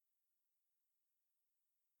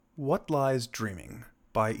What Lies Dreaming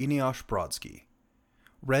by Eneasz Brodsky.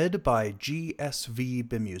 Read by GSV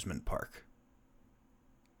Bemusement Park.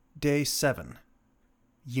 Day 7.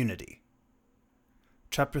 Unity.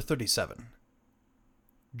 Chapter 37.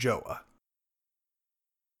 Joah.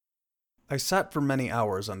 I sat for many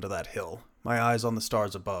hours under that hill, my eyes on the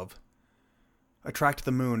stars above. I tracked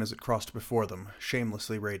the moon as it crossed before them,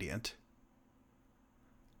 shamelessly radiant.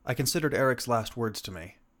 I considered Eric's last words to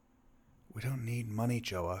me. "We don't need money,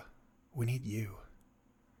 Joah. We need you."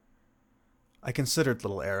 I considered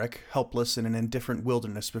little Eric, helpless in an indifferent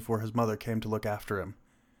wilderness before his mother came to look after him.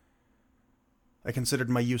 I considered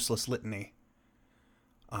my useless litany.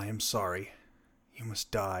 "I am sorry. You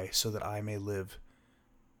must die so that I may live.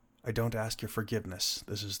 I don't ask your forgiveness.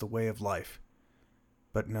 This is the way of life.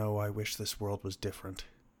 But no, I wish this world was different."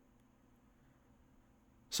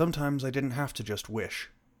 Sometimes I didn't have to just wish.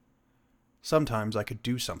 Sometimes I could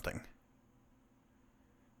do something.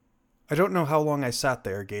 I don't know how long I sat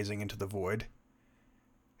there gazing into the void.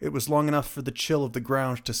 It was long enough for the chill of the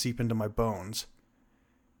ground to seep into my bones.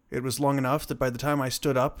 It was long enough that by the time I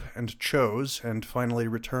stood up and chose and finally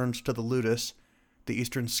returned to the ludus, the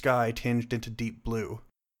eastern sky tinged into deep blue.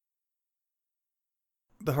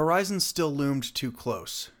 The horizon still loomed too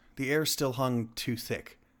close. The air still hung too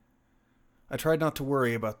thick. I tried not to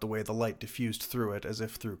worry about the way the light diffused through it as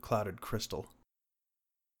if through clouded crystal.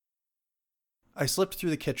 I slipped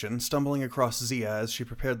through the kitchen, stumbling across Zia as she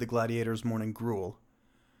prepared the gladiator's morning gruel.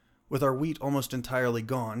 With our wheat almost entirely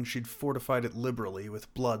gone, she'd fortified it liberally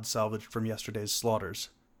with blood salvaged from yesterday's slaughters.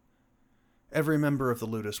 Every member of the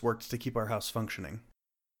ludus worked to keep our house functioning.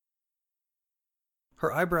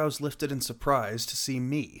 Her eyebrows lifted in surprise to see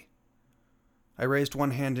me. I raised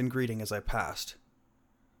one hand in greeting as I passed.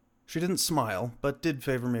 She didn't smile, but did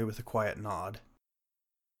favor me with a quiet nod.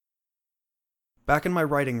 Back in my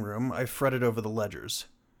writing room, I fretted over the ledgers.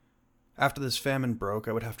 After this famine broke,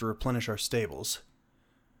 I would have to replenish our stables.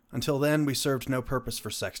 Until then, we served no purpose for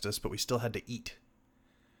Sextus, but we still had to eat.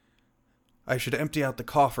 I should empty out the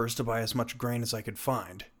coffers to buy as much grain as I could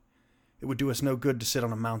find. It would do us no good to sit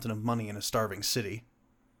on a mountain of money in a starving city.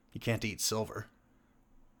 You can't eat silver.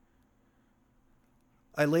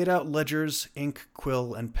 I laid out ledgers, ink,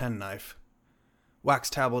 quill, and penknife. Wax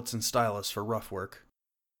tablets and stylus for rough work.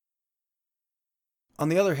 On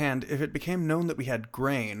the other hand, if it became known that we had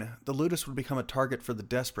grain, the ludus would become a target for the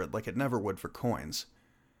desperate like it never would for coins.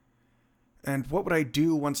 And what would I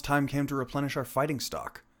do once time came to replenish our fighting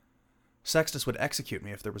stock? Sextus would execute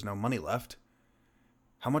me if there was no money left.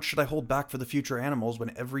 How much should I hold back for the future animals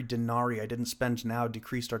when every denarii I didn't spend now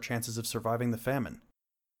decreased our chances of surviving the famine?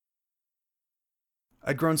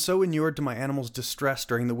 I'd grown so inured to my animals' distress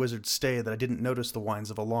during the wizard's stay that I didn't notice the whines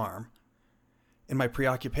of alarm. In my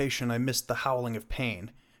preoccupation, I missed the howling of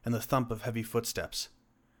pain and the thump of heavy footsteps.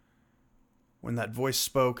 When that voice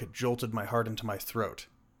spoke, it jolted my heart into my throat.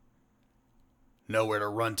 "Nowhere to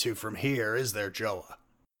run to from here, is there, Joah?"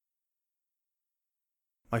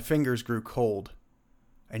 My fingers grew cold.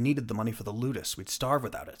 I needed the money for the ludus. We'd starve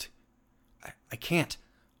without it. I can't,"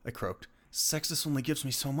 I croaked. "Sextus only gives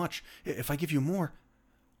me so much. If I give you more..."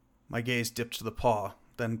 My gaze dipped to the paw,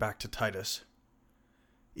 then back to Titus.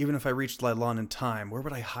 Even if I reached Lylon in time, where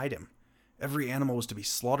would I hide him? Every animal was to be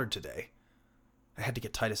slaughtered today. I had to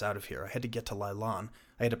get Titus out of here. I had to get to Lylon.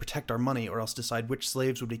 I had to protect our money or else decide which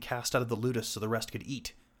slaves would be cast out of the ludus so the rest could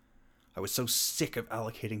eat. I was so sick of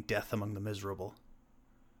allocating death among the miserable.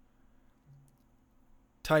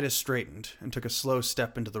 Titus straightened and took a slow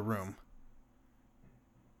step into the room.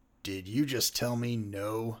 "Did you just tell me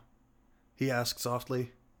no?" he asked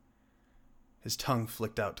softly. His tongue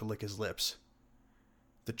flicked out to lick his lips.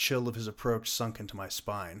 The chill of his approach sunk into my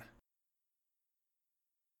spine.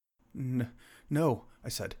 No, I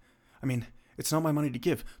said. I mean, it's not my money to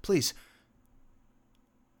give. Please."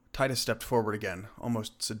 Titus stepped forward again,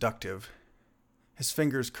 almost seductive. His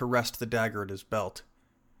fingers caressed the dagger at his belt.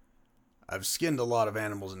 "I've skinned a lot of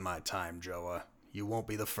animals in my time, Joah. You won't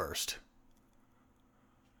be the first."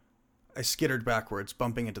 I skittered backwards,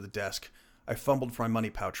 bumping into the desk. I fumbled for my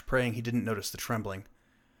money pouch, praying he didn't notice the trembling.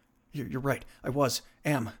 You're right. I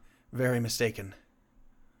am very mistaken.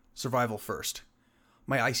 Survival first.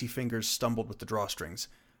 My icy fingers stumbled with the drawstrings.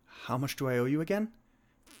 "How much do I owe you again?"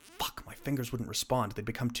 Fuck, my fingers wouldn't respond. They'd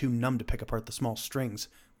become too numb to pick apart the small strings.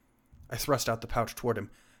 I thrust out the pouch toward him.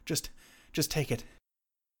 Just take it."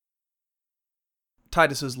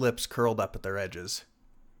 Titus's lips curled up at their edges.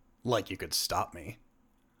 "Like you could stop me."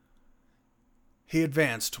 He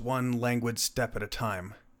advanced, one languid step at a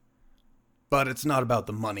time. "But it's not about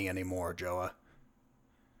the money anymore, Joah."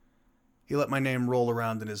 He let my name roll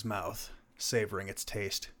around in his mouth, savoring its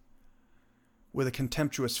taste. With a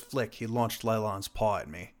contemptuous flick, he launched Lylon's paw at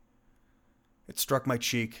me. It struck my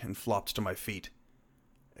cheek and flopped to my feet.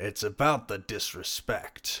 "It's about the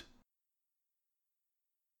disrespect."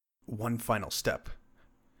 One final step.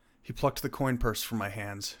 He plucked the coin purse from my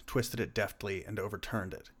hands, twisted it deftly, and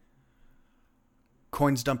overturned it.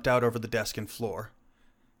 Coins dumped out over the desk and floor.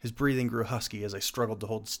 His breathing grew husky as I struggled to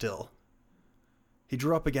hold still. He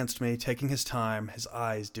drew up against me, taking his time, his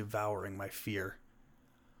eyes devouring my fear.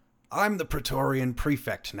 "I'm the Praetorian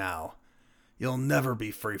Prefect now. You'll never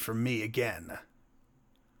be free from me again."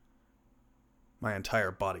 My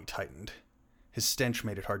entire body tightened. His stench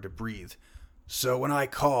made it hard to breathe. "So when I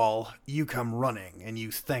call, you come running, and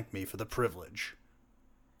you thank me for the privilege."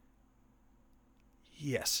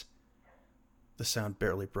 "Yes." The sound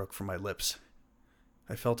barely broke from my lips.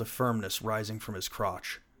 I felt a firmness rising from his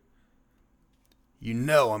crotch. "You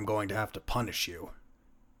know I'm going to have to punish you."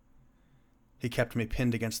 He kept me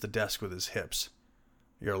pinned against the desk with his hips.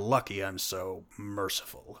 "You're lucky I'm so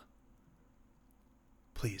merciful."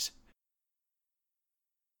 "Please."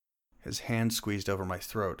 His hand squeezed over my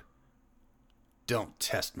throat. "Don't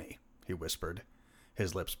test me," he whispered,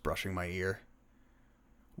 his lips brushing my ear.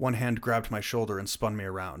 One hand grabbed my shoulder and spun me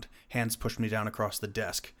around. Hands pushed me down across the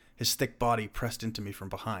desk. His thick body pressed into me from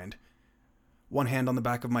behind. One hand on the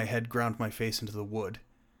back of my head ground my face into the wood.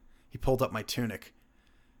 He pulled up my tunic.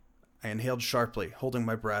 I inhaled sharply, holding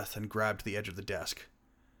my breath, and grabbed the edge of the desk.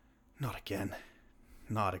 "Not again.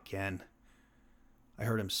 Not again." I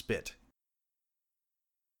heard him spit.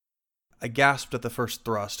 I gasped at the first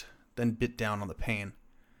thrust, then bit down on the pain.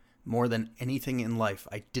 More than anything in life,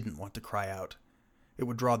 I didn't want to cry out. It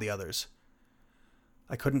would draw the others.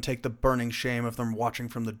 I couldn't take the burning shame of them watching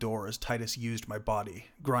from the door as Titus used my body,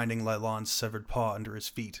 grinding Lylon's severed paw under his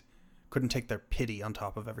feet. Couldn't take their pity on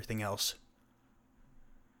top of everything else.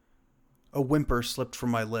 A whimper slipped from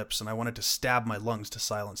my lips, and I wanted to stab my lungs to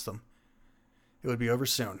silence them. It would be over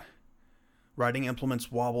soon. Writing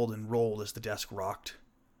implements wobbled and rolled as the desk rocked.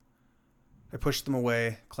 I pushed them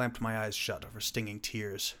away, clamped my eyes shut over stinging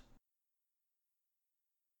tears.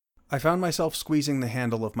 I found myself squeezing the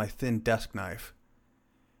handle of my thin desk knife.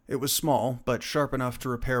 It was small, but sharp enough to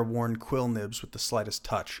repair worn quill nibs with the slightest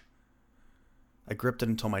touch. I gripped it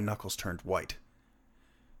until my knuckles turned white.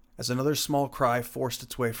 As another small cry forced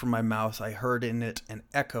its way from my mouth, I heard in it an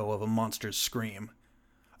echo of a monster's scream.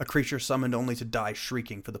 A creature summoned only to die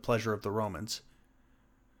shrieking for the pleasure of the Romans.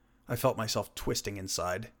 I felt myself twisting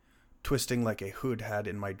inside, twisting like a hood had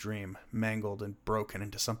in my dream, mangled and broken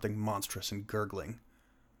into something monstrous and gurgling.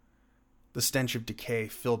 The stench of decay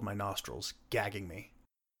filled my nostrils, gagging me.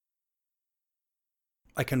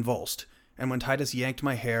 I convulsed, and when Titus yanked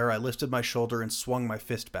my hair, I lifted my shoulder and swung my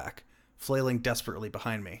fist back, flailing desperately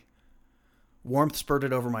behind me. Warmth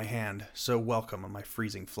spurted over my hand, so welcome on my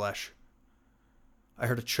freezing flesh. I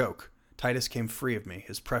heard a choke. Titus came free of me,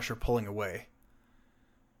 his pressure pulling away.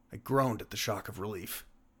 I groaned at the shock of relief.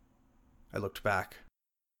 I looked back.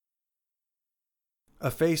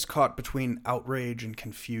 A face caught between outrage and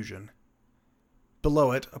confusion.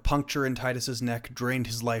 Below it, a puncture in Titus's neck drained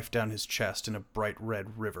his life down his chest in a bright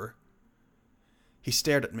red river. He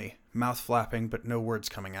stared at me, mouth flapping but no words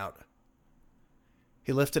coming out.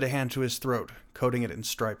 He lifted a hand to his throat, coating it in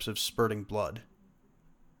stripes of spurting blood.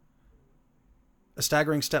 A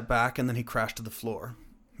staggering step back, and then he crashed to the floor.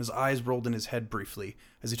 His eyes rolled in his head briefly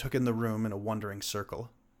as he took in the room in a wondering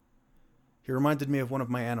circle. He reminded me of one of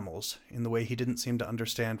my animals, in the way he didn't seem to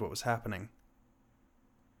understand what was happening.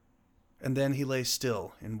 And then he lay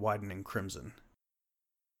still in widening crimson.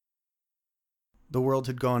 The world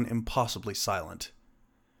had gone impossibly silent.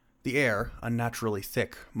 The air, unnaturally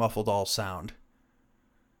thick, muffled all sound.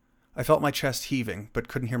 I felt my chest heaving, but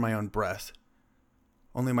couldn't hear my own breath.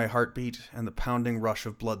 Only my heartbeat and the pounding rush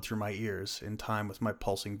of blood through my ears, in time with my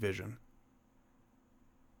pulsing vision.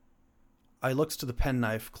 I looked to the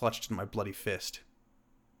penknife clutched in my bloody fist.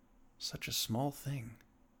 Such a small thing.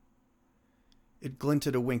 It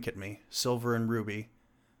glinted a wink at me, silver and ruby,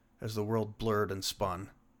 as the world blurred and spun.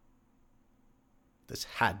 This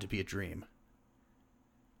had to be a dream.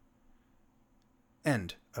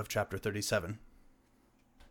 End of chapter 37.